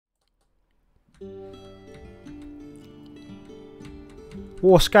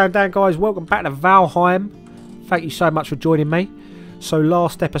What's going down, guys? Welcome back to Valheim. Thank you so much for joining me. So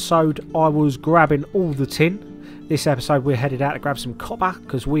last episode I was grabbing all the tin. This episode we're headed out to grab some copper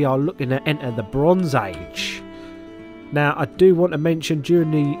because we are looking to enter the Bronze Age. Now I do want to mention during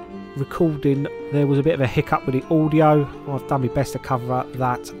the recording there was a bit of a hiccup with the audio. I've done my best to cover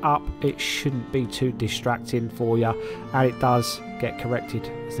that up. It shouldn't be too distracting for you, and it does get corrected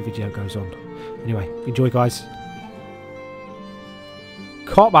as the video goes on. Anyway, enjoy, guys.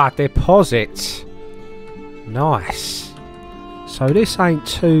 Copper deposit. Nice. So this ain't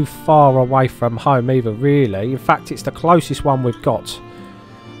too far away from home either, really. In fact, it's the closest one we've got.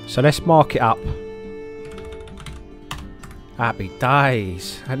 So let's mark it up. Happy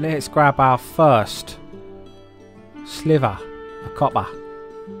days. And let's grab our first sliver of copper.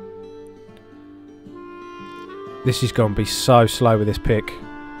 This is going to be so slow with this pick.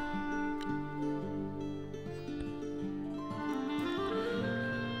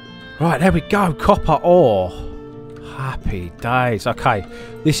 Right, there we go. Copper ore. Happy days. Okay,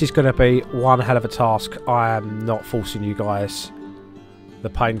 this is going to be one hell of a task. I am not forcing you guys the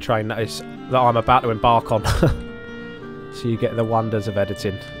pain train that I'm about to embark on. So you get the wonders of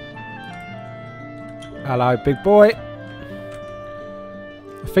editing. Hello, big boy.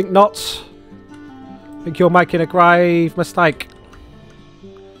 I think not. I think you're making a grave mistake.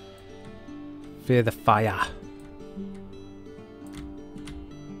 Fear the fire.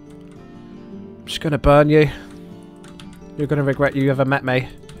 I'm just going to burn you. You're going to regret you ever met me.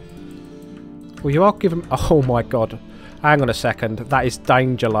 Well, you are giving... Oh my god. Hang on a second. That is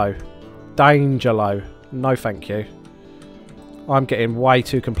danger low. Danger low. No thank you. I'm getting way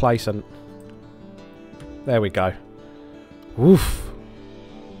too complacent. There we go. Oof.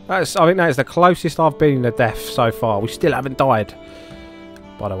 I think that is the closest I've been to death so far. We still haven't died,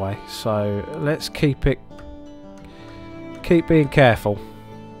 by the way. So let's keep being careful.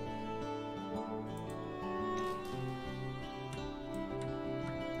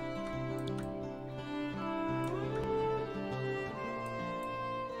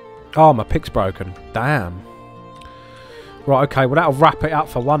 Oh, my pick's broken. Damn. Right, okay, well that'll wrap it up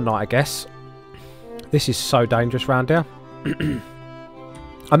for one night, I guess. This is so dangerous round here.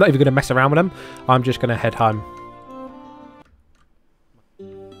 I'm not even going to mess around with them. I'm just going to head home.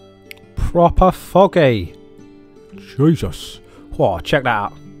 Proper foggy. Jesus. Whoa, check that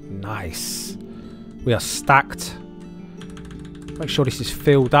out. Nice. We are stacked. Make sure this is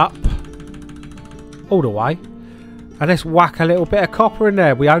filled up. All the way. And let's whack a little bit of copper in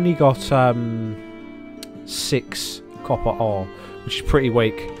there. We only got 6 copper ore, which is pretty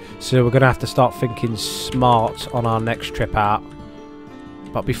weak. So we're going to have to start thinking smart on our next trip out.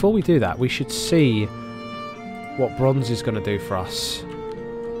 But before we do that, we should see what bronze is going to do for us.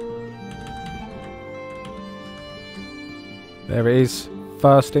 There it is.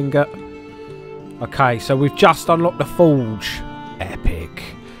 First ingot. Okay, so we've just unlocked the forge. Epic.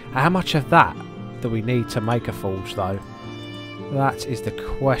 How much of that do we need to make a forge, though? That is the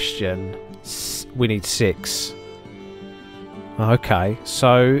question. We need 6. Okay,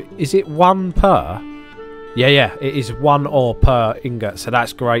 so is it 1 per? Yeah, it is 1 ore per ingot, so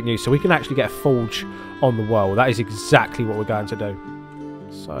that's great news. So we can actually get a forge on the world. That is exactly what we're going to do.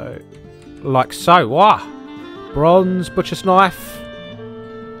 So, like so. Wow. Bronze, butcher's knife,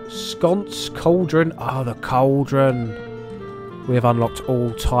 sconce, cauldron. Oh, the cauldron. We have unlocked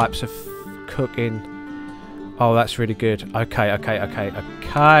all types of cooking. Oh, that's really good.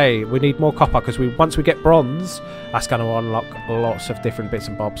 Okay. We need more copper because once we get bronze, that's going to unlock lots of different bits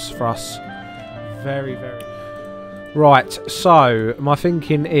and bobs for us. Very, very. Right, so my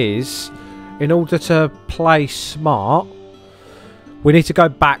thinking is, in order to play smart, we need to go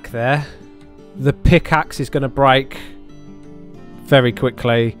back there. The pickaxe is going to break very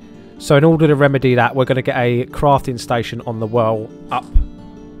quickly. So in order to remedy that, we're going to get a crafting station on the well up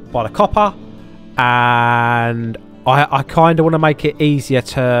by the copper. And I kind of want to make it easier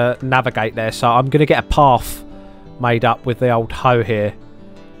to navigate there. So I'm going to get a path made up with the old hoe here.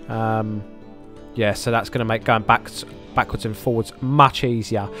 Yeah, so that's going to make going backwards and forwards much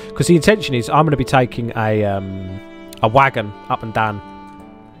easier. Because the intention is I'm going to be taking a wagon up and down.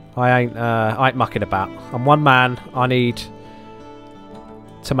 I ain't mucking about. I'm one man. I need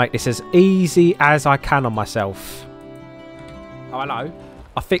to make this as easy as I can on myself. Oh, hello.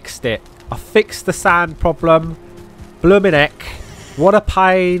 I fixed it. I fixed the sand problem. Blooming heck. What a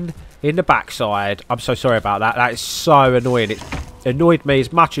pain in the backside. I'm so sorry about that. That is so annoying. It annoyed me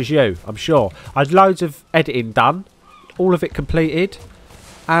as much as you, I'm sure. I had loads of editing done. All of it completed.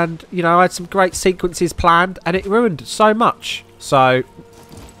 And, you know, I had some great sequences planned. And it ruined so much. So,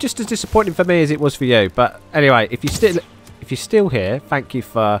 just as disappointing for me as it was for you. But anyway, if you're still here, thank you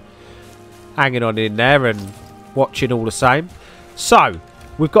for hanging on in there and watching all the same. So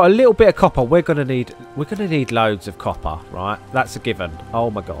we've got a little bit of copper. We're gonna need loads of copper, right? That's a given.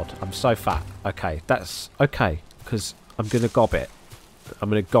 Oh my god, I'm so fat. Okay, that's okay because I'm gonna gob it. I'm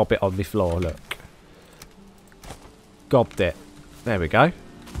gonna gob it on the floor. Look, gobbed it. There we go.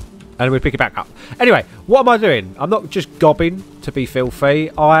 And we pick it back up. Anyway, what am I doing? I'm not just gobbing to be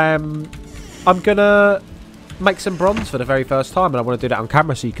filthy. I'm gonna make some bronze for the very first time, and I want to do that on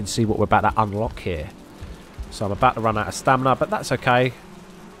camera so you can see what we're about to unlock here. So I'm about to run out of stamina, but that's okay.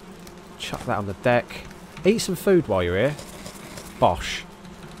 Chuck that on the deck. Eat some food while you're here. Bosh.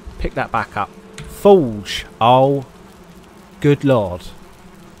 Pick that back up. Forge. Oh, good lord.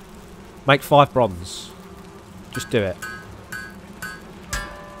 Make 5 bronze. Just do it.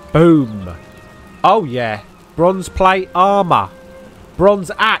 Boom. Oh yeah. Bronze plate armor. Bronze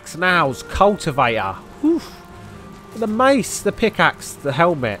axe, nails, cultivator. Oof. The mace, the pickaxe, the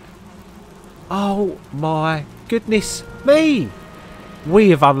helmet. Oh my goodness me.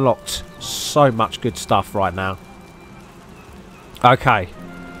 We have unlocked so much good stuff right now. Okay.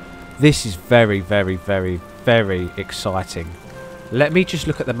 This is very, very, very, very exciting. Let me just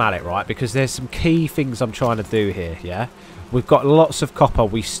look at the mallet, right? Because there's some key things I'm trying to do here, yeah? We've got lots of copper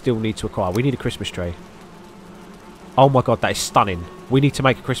we still need to acquire. We need a Christmas tree. Oh my god, that is stunning. We need to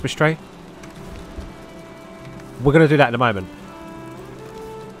make a Christmas tree. We're going to do that in a moment.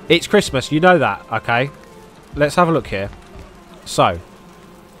 It's Christmas, you know that, okay? Let's have a look here. So,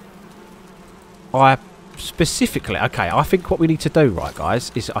 I specifically... Okay, I think what we need to do, right,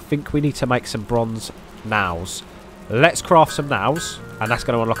 guys, is I think we need to make some bronze nails. Let's craft some nails, and that's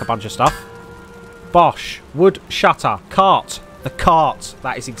going to unlock a bunch of stuff. Bosh. Wood shutter. Cart. The cart.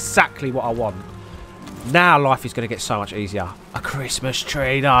 That is exactly what I want. Now life is going to get so much easier. A Christmas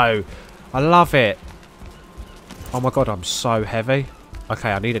tree, though. I love it. Oh my god, I'm so heavy.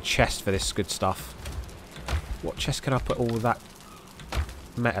 Okay, I need a chest for this good stuff. What chest can I put all that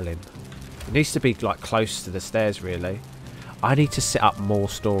metal in? It needs to be like close to the stairs, really. I need to set up more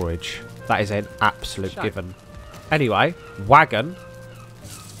storage. That is an absolute given. Anyway, wagon.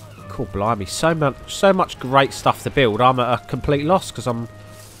 Cool, blimey. So much great stuff to build. I'm at a complete loss because I'm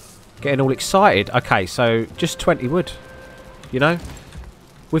getting all excited. Okay, so just 20 wood. You know?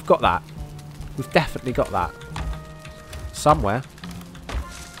 We've got that. We've definitely got that. Somewhere.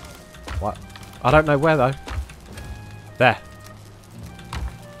 What? I don't know where, though. There.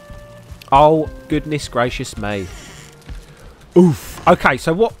 Oh, goodness gracious me. Oof. Okay,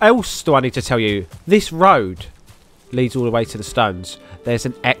 so what else do I need to tell you? This road leads all the way to the stones. There's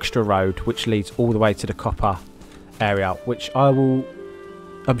an extra road which leads all the way to the copper area, which I'm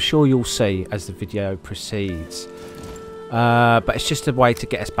sure you'll see as the video proceeds. But it's just a way to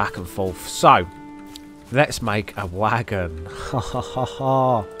get us back and forth. So, let's make a wagon. Ha ha ha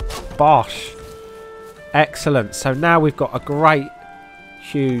ha. Bosh. Excellent. So now we've got a great,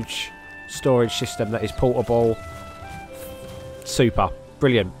 huge storage system that is portable. Super.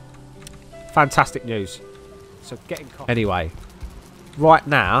 Brilliant. Fantastic news. So getting anyway, right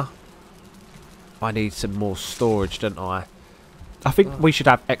now I need some more storage, don't I? I think we should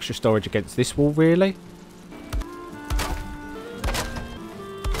have extra storage against this wall, really.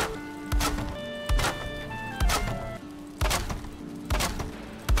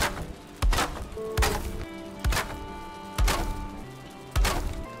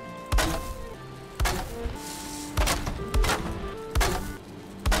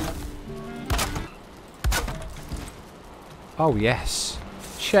 Oh yes,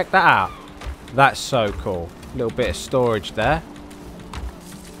 check that out. That's so cool. A little bit of storage there.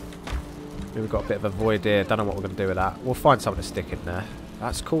 We've got a bit of a void here. Don't know what we're going to do with that. We'll find something to stick in there.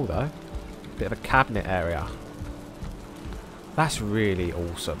 That's cool though. Bit of a cabinet area. That's really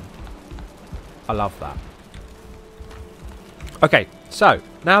awesome. I love that. Okay, so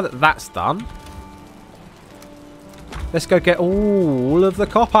now that that's done, let's go get all of the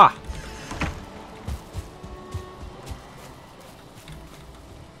copper.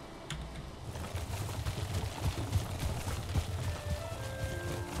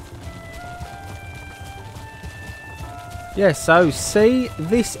 Yeah, so see,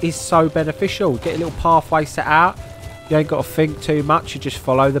 this is so beneficial. Get a little pathway set out. You ain't got to think too much. You just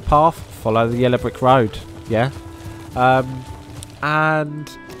follow the path, follow the yellow brick road. Yeah, and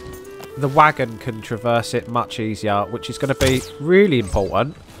the wagon can traverse it much easier, which is going to be really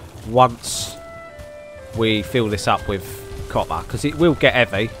important once we fill this up with copper, because it will get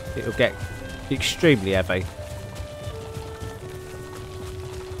heavy. It will get extremely heavy.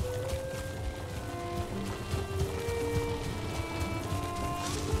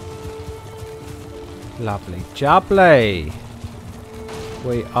 Lovely jubbly.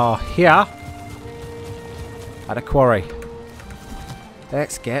 We are here at a quarry.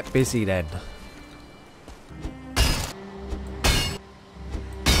 Let's get busy then.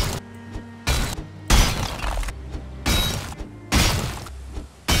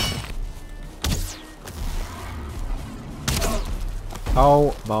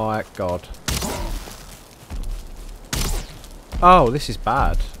 Oh my god. Oh, this is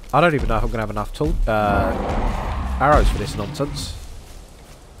bad. I don't even know if I'm going to have enough arrows for this nonsense.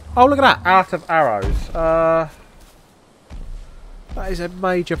 Oh, look at that. Out of arrows. That is a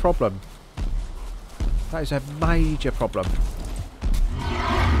major problem. That is a major problem.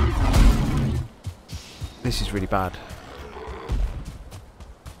 This is really bad.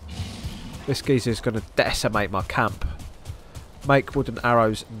 This geezer is going to decimate my camp. Make wooden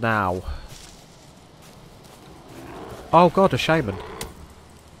arrows now. Oh god, a shaman.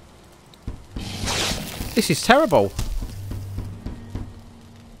 This is terrible.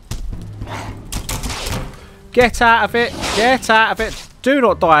 Get out of it. Get out of it. Do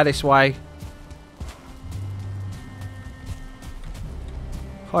not die this way.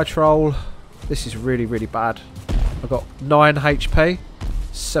 Hi troll. This is really, really bad. I've got 9 HP.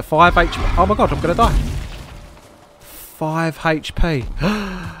 So 5 HP. Oh my god, I'm going to die. 5 HP.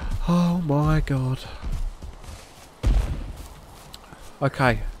 Oh my god.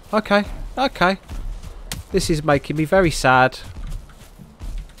 Okay. Okay. Okay. This is making me very sad.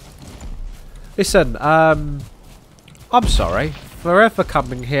 Listen, I'm sorry for ever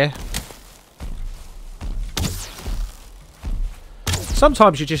coming here.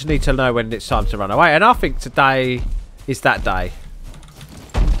 Sometimes you just need to know when it's time to run away, and I think today is that day.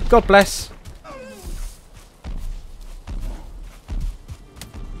 God bless.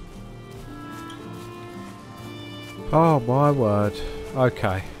 Oh my word.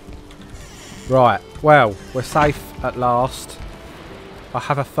 Okay. Right, well, we're safe at last. I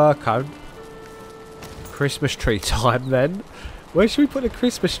have a fir cone. Christmas tree time then. Where should we put the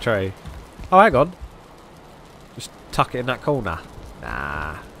Christmas tree? Oh, hang on. Just tuck it in that corner.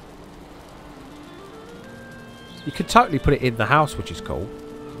 Nah. You could totally put it in the house, which is cool.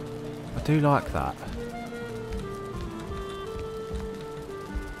 I do like that.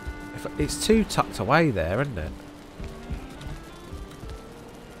 It's too tucked away there, isn't it?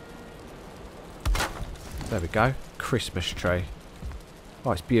 There we go. Christmas tree.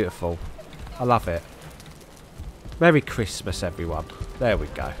 Oh, it's beautiful. I love it. Merry Christmas, everyone. There we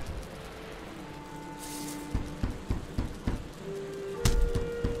go.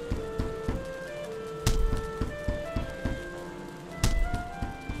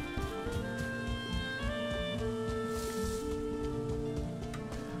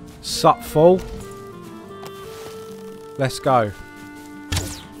 Sup, fool. Let's go.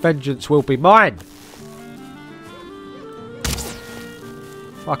 Vengeance will be mine.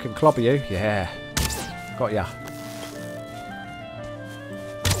 If I can clobber you, yeah. Got ya.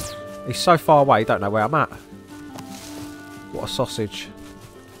 He's so far away, don't know where I'm at. What a sausage.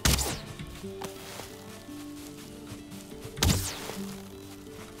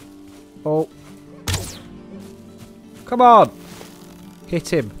 Oh. Come on.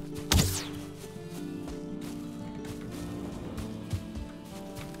 Hit him.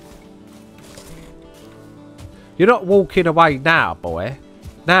 You're not walking away now, boy.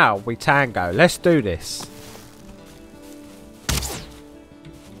 Now we tango. Let's do this.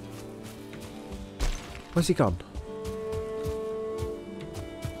 Where's he gone?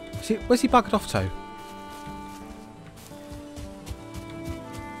 Where's he buggered off to?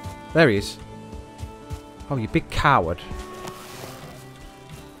 There he is. Oh, you big coward.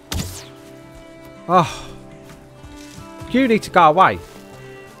 Oh. You need to go away.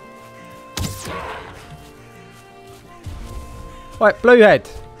 Right, Bluehead.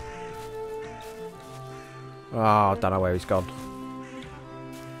 Oh, I don't know where he's gone.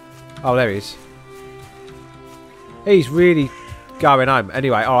 Oh, there he is. He's really going home.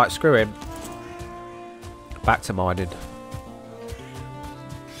 Anyway, alright, screw him. Back to mining.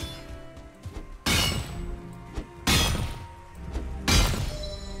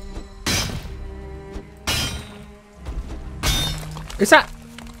 Is that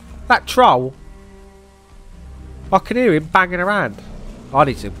troll? I can hear him banging around. I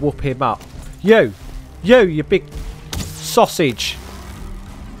need to whoop him up. You big sausage.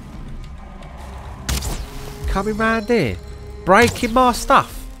 Coming round here. Breaking my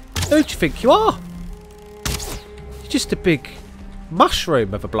stuff. Who do you think you are? You're just a big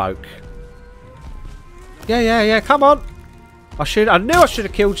mushroom of a bloke. Yeah, come on. I knew I should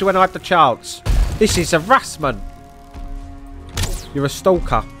have killed you when I had the chance. This is harassment. You're a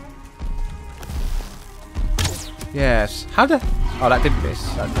stalker. Yes. How the... Oh, that didn't miss.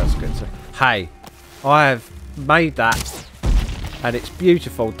 That's good. Hey, I have made that. And it's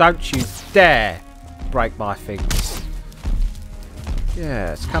beautiful. Don't you dare break my things.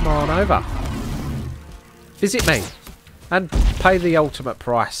 Yes, come on over. Visit me. And pay the ultimate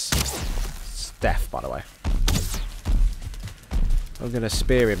price. It's death, by the way. I'm going to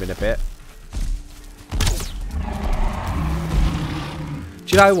spear him in a bit.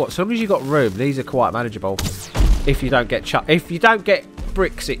 Do you know what? As long as you've got room, these are quite manageable. If you don't get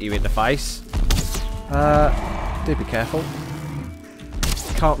bricks at you in the face. Do be careful.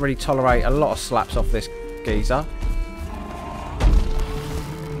 Can't really tolerate a lot of slaps off this geezer.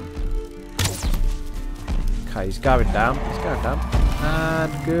 Okay, he's going down. He's going down.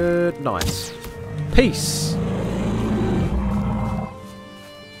 And good night. Peace.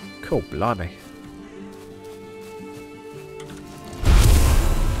 Cool, blimey.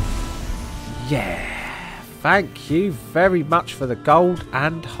 Yeah. Thank you very much for the gold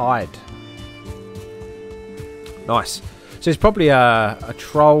and hide. Nice. So there's probably a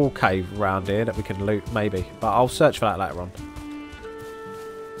troll cave around here that we can loot, maybe. But I'll search for that later on.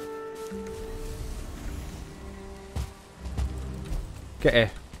 Get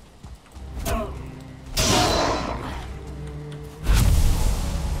here.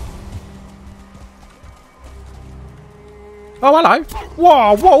 Oh, hello.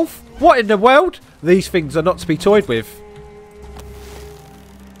 Whoa, wolf. What in the world? These things are not to be toyed with.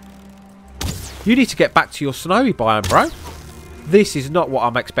 You need to get back to your snowy biome, bro. This is not what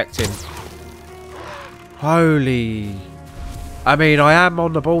I'm expecting. Holy... I mean, I am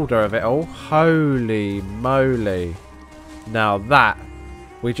on the border of it all. Holy moly. Now that...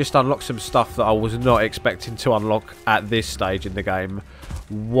 We just unlocked some stuff that I was not expecting to unlock at this stage in the game.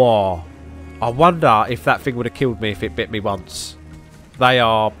 Whoa. I wonder if that thing would have killed me if it bit me once. They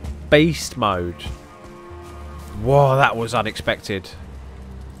are beast mode. Whoa, that was unexpected.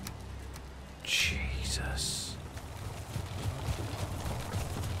 Jesus.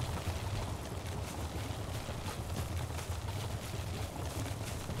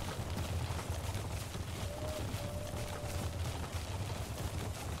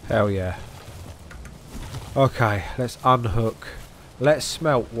 Hell yeah. Okay, let's unhook. Let's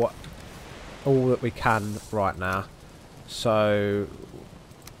smelt all that we can right now. So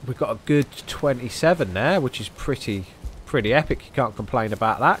we've got a good 27 there, which is pretty epic. You can't complain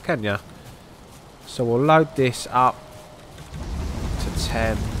about that, can you? So we'll load this up to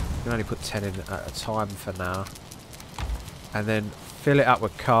 10. We can only put 10 in at a time for now. And then fill it up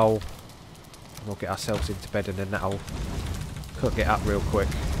with coal. And we'll get ourselves into bed, and then that'll cook it up real quick.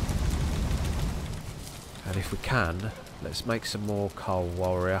 And if we can, let's make some more coal,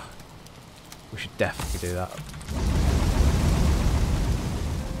 warrior. We should definitely do that.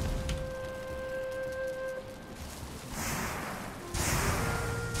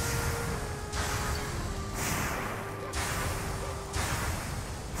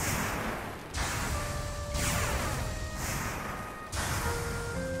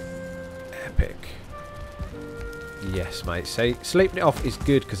 Epic. Yes, mate. See, sleeping it off is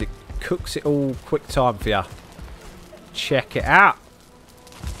good because it cooks it all quick time for you. Check it out.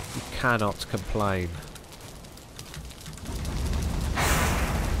 You cannot complain.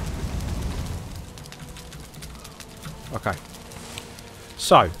 Okay.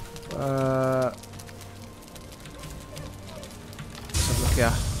 So, let's have a look here.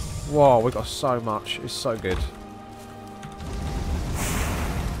 Whoa, we've got so much. It's so good.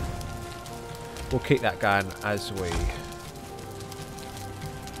 We'll keep that going as we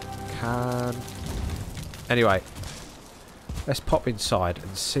can. Anyway, let's pop inside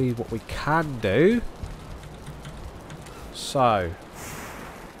and see what we can do. So,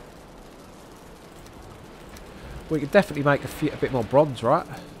 we could definitely make a bit more bronze, right?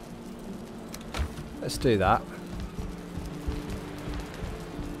 Let's do that.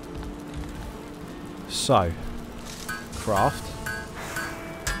 So, craft.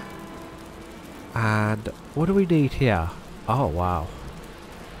 And what do we need here? Oh, wow.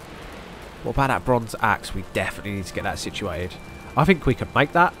 What about that bronze axe? We definitely need to get that situated. I think we could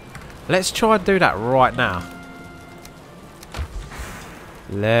make that. Let's try and do that right now.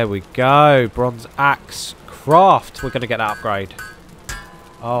 There we go. Bronze axe craft. We're going to get that upgrade.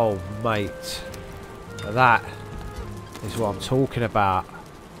 Oh, mate. That is what I'm talking about.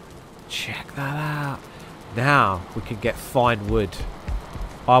 Check that out. Now we can get fine wood.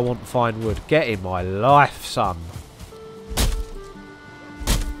 I want fine wood. Get in my life, son.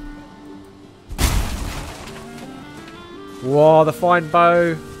 Whoa, the fine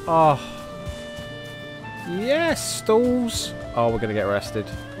bow. Oh. Yes, stools. Oh, we're going to get arrested.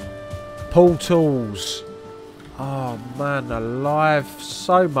 Pull tools. Oh man, alive.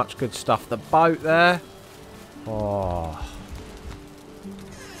 So much good stuff. The boat there. Oh.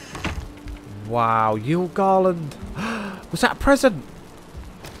 Wow, Yule Garland. Was that a present?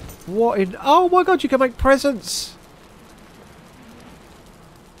 What in... Oh my god, you can make presents.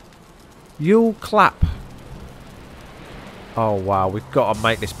 Yule Clap. Oh wow, we've got to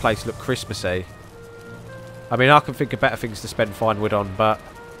make this place look Christmassy. I mean, I can think of better things to spend fine wood on, but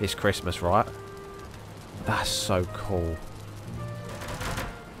it's Christmas, right? That's so cool.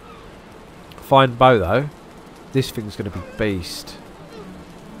 Fine bow, though. This thing's going to be beast.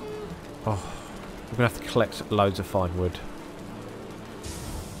 Oh, we're going to have to collect loads of fine wood.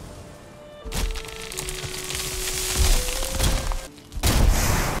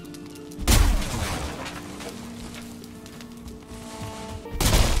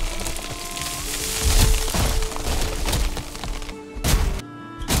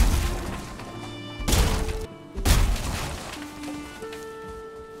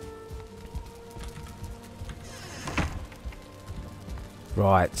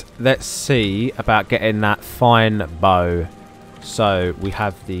 Right, let's see about getting that fine bow. So we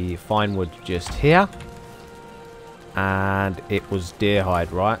have the fine wood just here. And it was deer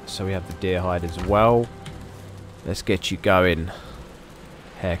hide, right? So we have the deer hide as well. Let's get you going.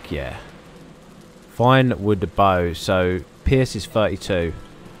 Heck yeah. Fine wood bow. So Pierce is 32.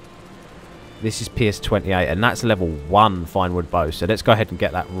 This is Pierce 28. And that's level 1 fine wood bow. So let's go ahead and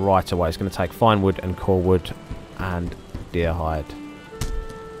get that right away. It's going to take fine wood and core wood and deer hide.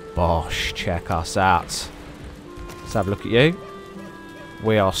 Bosh, check us out. Let's have a look at you.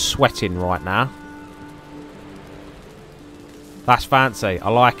 We are sweating right now. That's fancy. I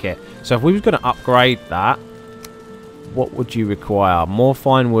like it. So if we were going to upgrade that, what would you require? More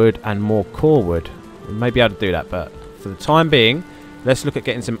fine wood and more core wood. We may be able to do that, but for the time being, let's look at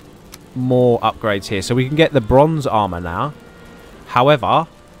getting some more upgrades here. So we can get the bronze armor now. However,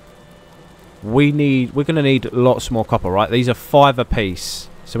 we're going to need lots more copper, right? These are 5 apiece.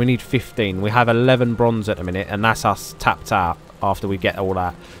 So we need 15. We have 11 bronze at the minute, and that's us tapped out after we get all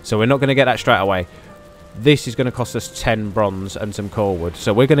that. So we're not going to get that straight away. This is going to cost us 10 bronze and some core wood.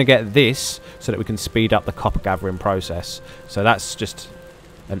 So we're going to get this so that we can speed up the copper gathering process. So that's just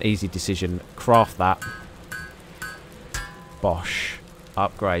an easy decision. Craft that. Bosh.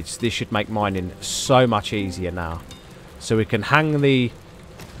 Upgrades. This should make mining so much easier now. So we can hang the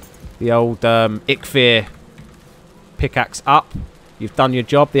old Ikfir pickaxe up. You've done your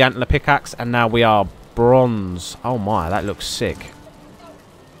job, the antler pickaxe, and now we are bronze. Oh my, that looks sick.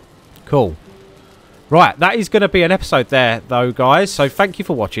 Cool. Right, that is going to be an episode there, though, guys. So thank you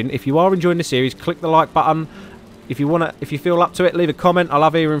for watching. If you are enjoying the series, click the like button. If you feel up to it, leave a comment. I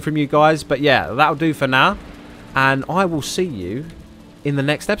love hearing from you guys. But yeah, that'll do for now. And I will see you in the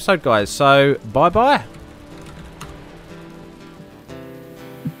next episode, guys. So bye-bye.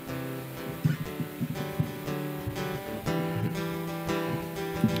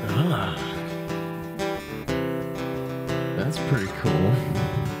 That's pretty cool.